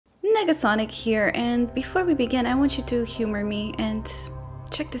Negasonic here, and before we begin, I want you to humor me and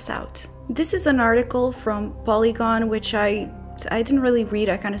check this out. This is an article from Polygon, which I didn't really read,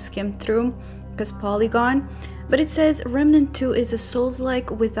 I kind of skimmed through, because Polygon, but it says Remnant 2 is a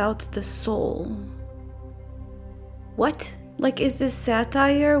Souls-like without the soul. What? Like, is this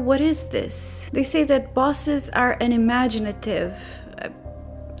satire? What is this? They say that bosses are unimaginative.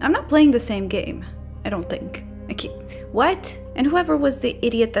 I'm not playing the same game, I don't think. What? And whoever was the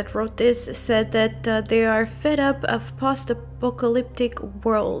idiot that wrote this said that they are fed up of post-apocalyptic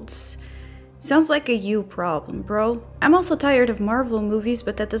worlds. Sounds like a you problem, bro. I'm also tired of Marvel movies,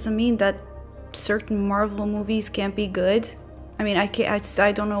 but that doesn't mean that certain Marvel movies can't be good. I mean, I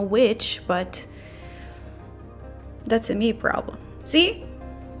don't know which, but that's a me problem. See?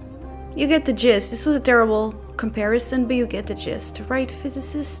 You get the gist. This was a terrible comparison, but you get the gist, right,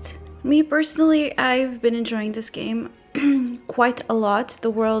 physicist? Me personally, I've been enjoying this game quite a lot.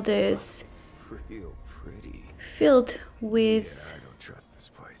 The world is real pretty. Filled with I don't trust this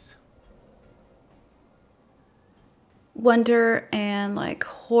place. Wonder and like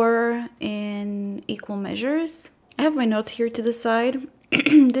horror in equal measures. I have my notes here to the side.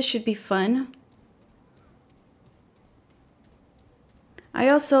 This should be fun. I'm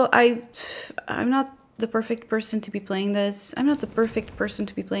not the perfect person to be playing this. I'm not the perfect person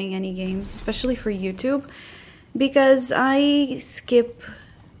to be playing any games, especially for YouTube, because I skip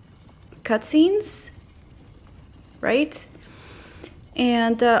cutscenes, right?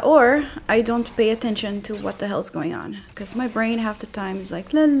 And or I don't pay attention to what the hell's going on, because my brain half the time is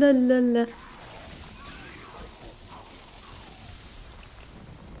like la la la la.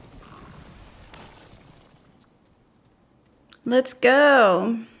 Let's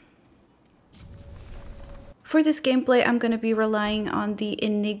go. For this gameplay, I'm gonna be relying on the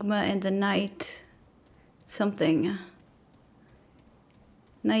Enigma and the Night something.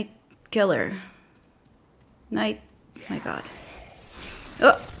 Night Killer. Night, my god.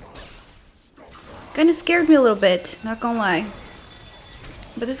 Oh! Kinda scared me a little bit, not gonna lie.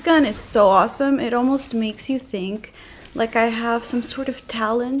 But this gun is so awesome, it almost makes you think like I have some sort of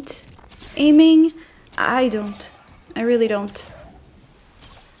talent aiming. I don't. I really don't.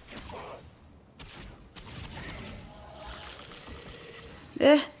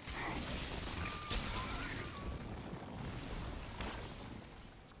 Eh.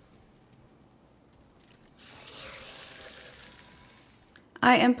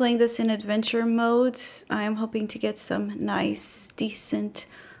 I am playing this in adventure mode. I am hoping to get some nice, decent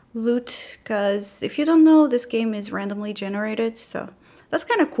loot, because if you don't know, this game is randomly generated, so that's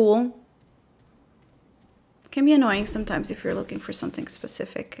kind of cool. It can be annoying sometimes if you're looking for something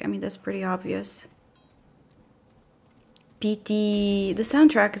specific. I mean, that's pretty obvious. PT. The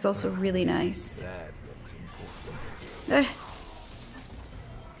soundtrack is also really nice. Eh.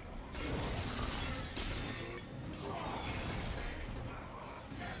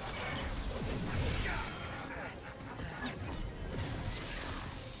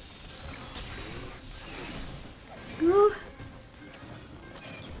 Ooh.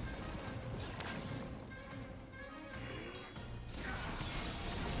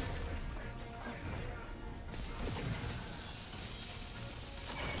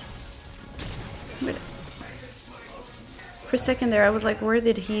 For a second there, I was like, where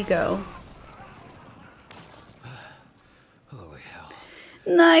did he go? Holy hell.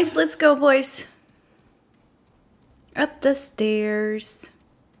 Nice, let's go, boys. Up the stairs.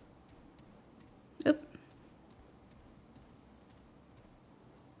 Oop.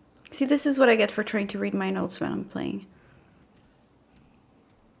 See, this is what I get for trying to read my notes when I'm playing.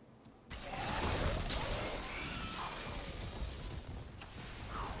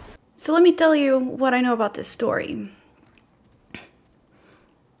 So let me tell you what I know about this story.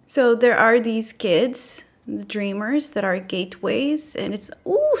 So there are these kids, the dreamers, that are gateways, and it's,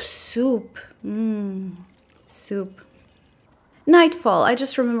 ooh, soup. Soup. Nightfall. I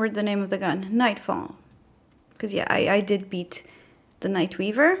just remembered the name of the gun. Nightfall. Because yeah, I did beat the Night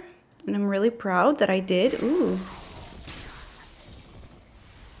Weaver, and I'm really proud that I did. Ooh.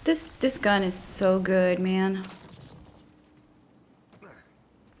 This gun is so good, man.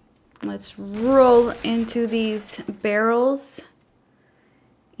 Let's roll into these barrels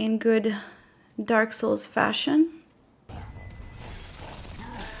in good Dark Souls fashion.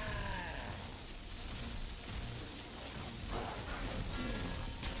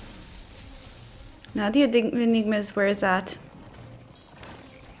 Now the enigma is where is that?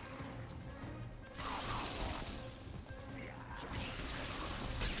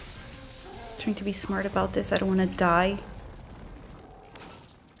 Trying to be smart about this. I don't want to die.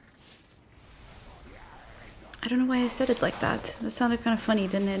 don't know why I said it like that. That sounded kind of funny,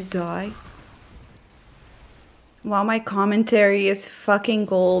 didn't it? Die. Wow, my commentary is fucking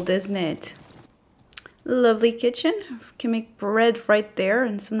gold, isn't it? Lovely kitchen. Can make bread right there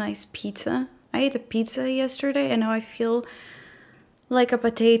and some nice pizza. I ate a pizza yesterday and now I feel like a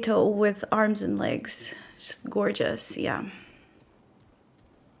potato with arms and legs. Just gorgeous, yeah.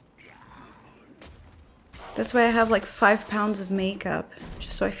 That's why I have like 5 pounds of makeup,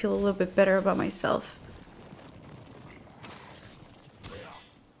 just so I feel a little bit better about myself.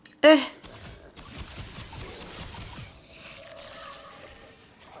 Eh.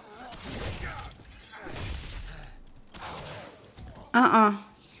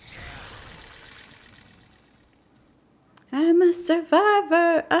 I'm a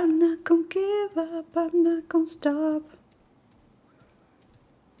survivor. I'm not gonna give up. I'm not gonna stop.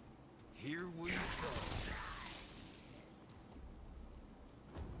 Here we go.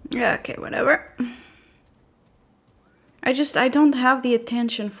 Yeah, okay, whatever. I don't have the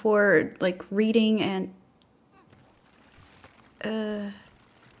attention for like reading and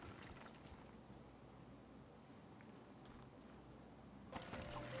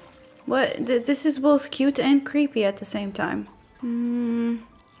what? This is both cute and creepy at the same time.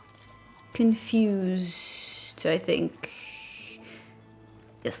 Confused, I think.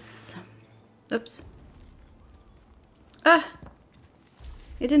 Yes. Oops. Ah!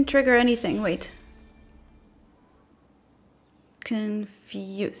 It didn't trigger anything. Wait.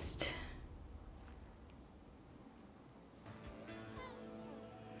 Confused.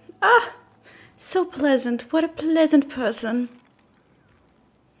 Ah! So pleasant. What a pleasant person.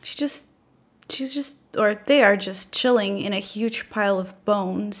 She's just, or they are just chilling in a huge pile of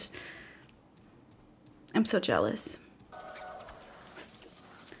bones. I'm so jealous.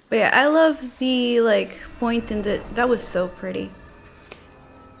 But yeah, I love the, like, point in the, that was so pretty.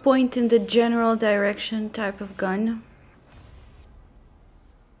 Point in the general direction type of gun.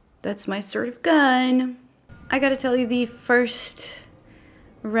 That's my sort of gun. I gotta tell you, the first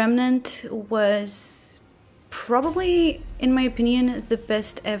Remnant was probably, in my opinion, the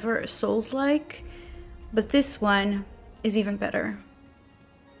best ever Soulslike, but this one is even better.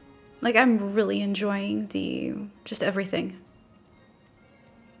 Like, I'm really enjoying just everything.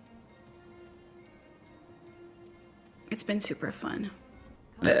 It's been super fun.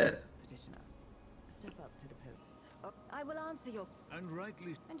 Petitioner, step up to the post. I will answer your. And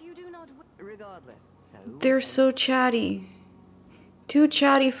rightly. And you do not. Regardless. So. They're so chatty. Too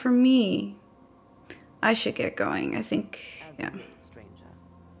chatty for me. I should get going, I think. Yeah. Stranger.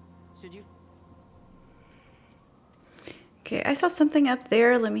 Should you? Okay, I saw something up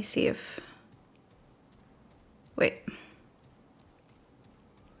there. Let me see if... Wait.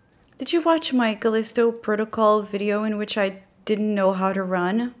 Did you watch my Callisto Protocol video in which I didn't know how to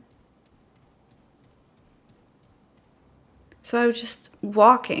run? So I was just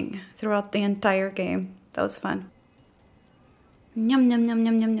walking throughout the entire game. That was fun. Yum, yum, yum,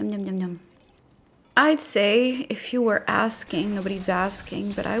 yum, yum, yum, yum, yum, yum. I'd say, if you were asking, nobody's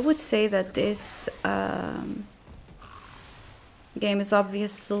asking, but I would say that this game is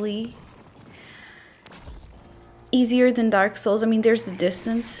obviously easier than Dark Souls. I mean, there's the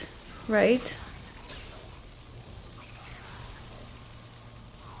distance, right?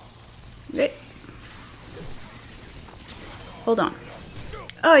 Wait. Hold on.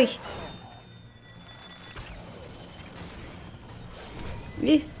 Oi!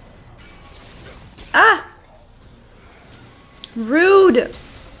 Ah! Rude!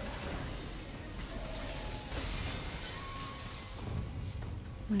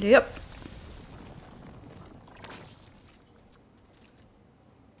 Yep.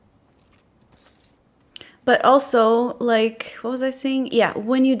 But also, like, what was I saying? Yeah,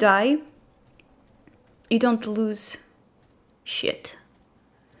 when you die, you don't lose shit.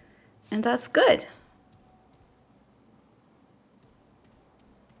 And that's good.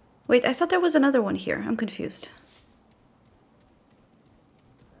 Wait, I thought there was another one here. I'm confused.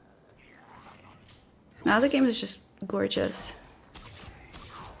 Now the game is just gorgeous.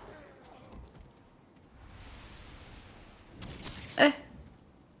 Eh.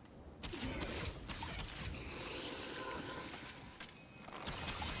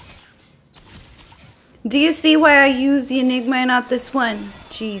 Do you see why I use the Enigma and not this one?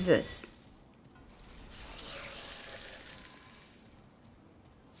 Jesus.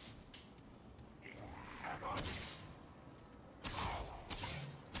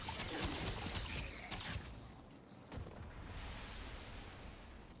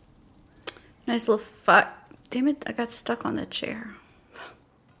 Nice little fight. Damn it, I got stuck on the chair.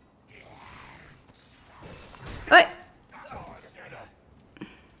 What?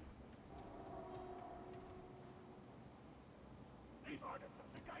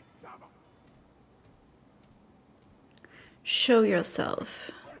 Show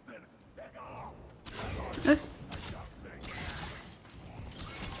yourself. Uh.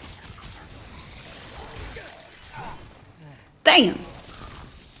 Damn!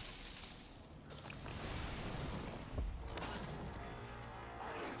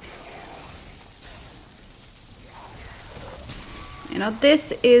 You know,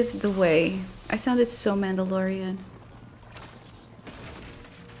 this is the way. I sounded so Mandalorian.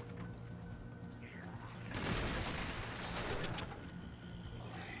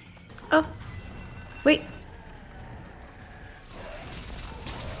 Oh. Wait.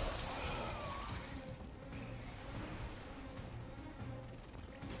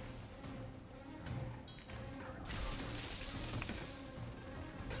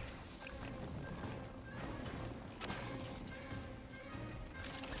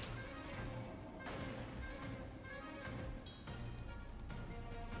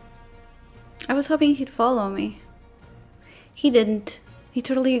 I was hoping he'd follow me. He didn't. He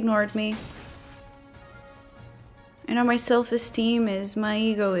totally ignored me. I know my self-esteem is, my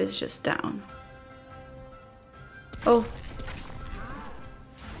ego is just down. Oh.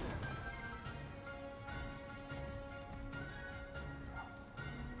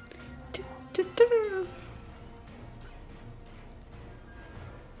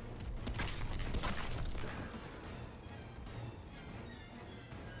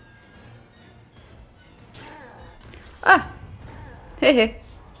 Ah! Hehe.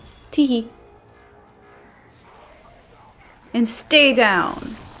 Teehee. And stay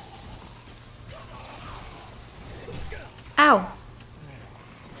down. Ow.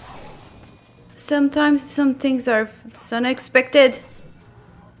 Sometimes some things are unexpected.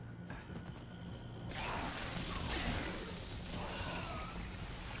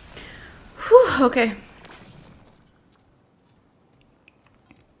 Whew, okay.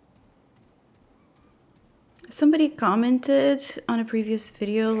 Somebody commented on a previous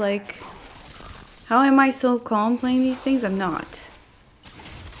video, like, how am I so calm playing these things? I'm not.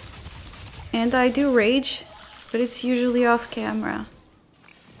 And I do rage, but it's usually off camera.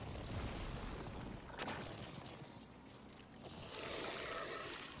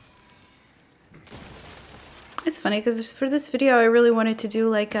 It's funny because for this video I really wanted to do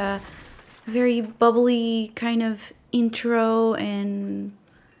like a very bubbly kind of intro and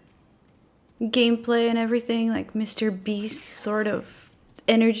gameplay and everything, like Mr. Beast sort of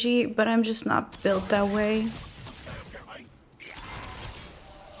energy, but I'm just not built that way.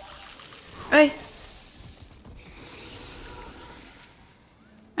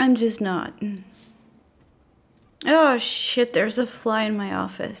 I'm just not. Oh shit, there's a fly in my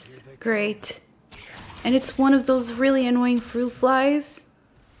office. Great. And it's one of those really annoying fruit flies.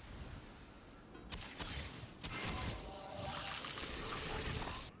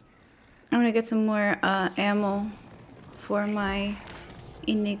 I'm gonna get some more ammo for my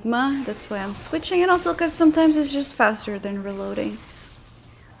Enigma. That's why I'm switching, and also because sometimes it's just faster than reloading.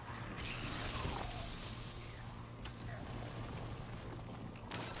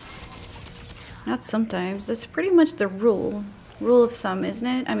 Not sometimes. That's pretty much the rule of thumb, isn't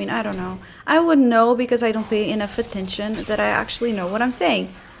it? I mean, I don't know. I wouldn't know because I don't pay enough attention that I actually know what I'm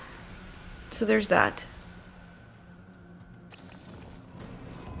saying. So there's that.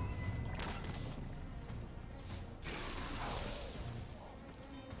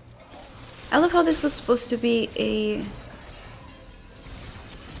 I love how this was supposed to be a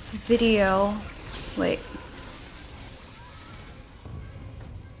video, wait,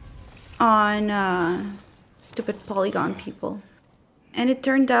 on stupid polygon people. And it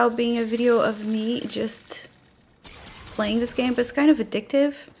turned out being a video of me just playing this game, but it's kind of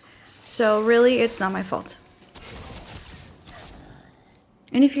addictive. So really, it's not my fault.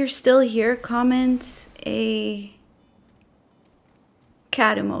 And if you're still here, comment a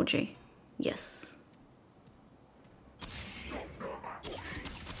cat emoji. Yes.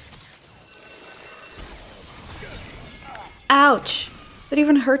 Ouch! That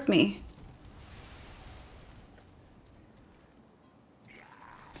even hurt me.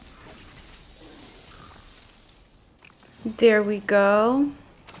 There we go.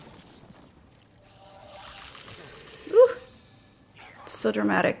 Ooh. So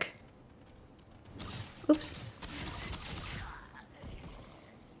dramatic. Oops.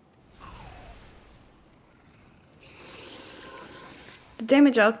 The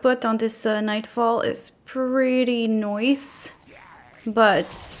damage output on this Nightfall is pretty nice, but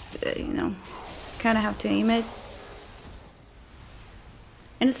you know, kind of have to aim it.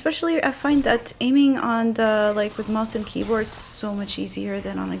 And especially I find that aiming on the, like with mouse and keyboard, is so much easier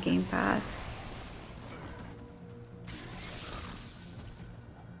than on a gamepad.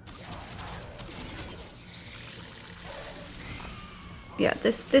 Yeah,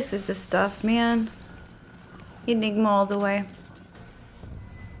 this is the stuff, man. Enigma all the way.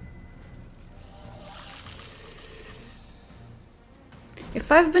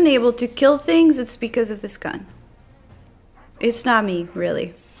 If I've been able to kill things, it's because of this gun. It's not me,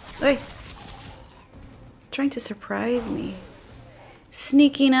 really. Wait. Trying to surprise me.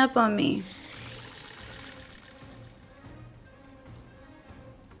 Sneaking up on me.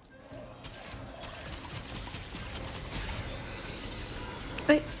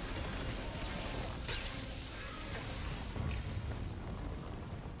 Wait.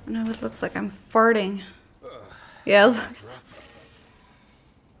 No, it looks like I'm farting. Yeah.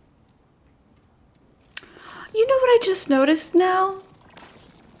 You know what I just noticed now?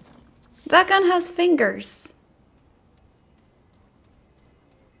 That gun has fingers.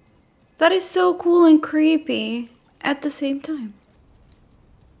 That is so cool and creepy at the same time.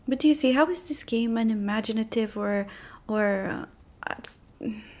 But do you see, how is this game unimaginative or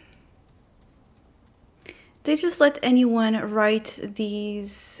they just let anyone write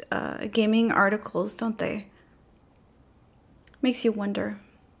these gaming articles, don't they? Makes you wonder.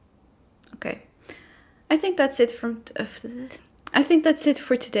 Okay. I think that's it for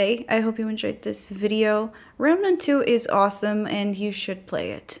today. I hope you enjoyed this video. Remnant 2 is awesome and you should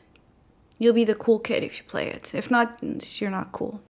play it. You'll be the cool kid if you play it. If not, you're not cool.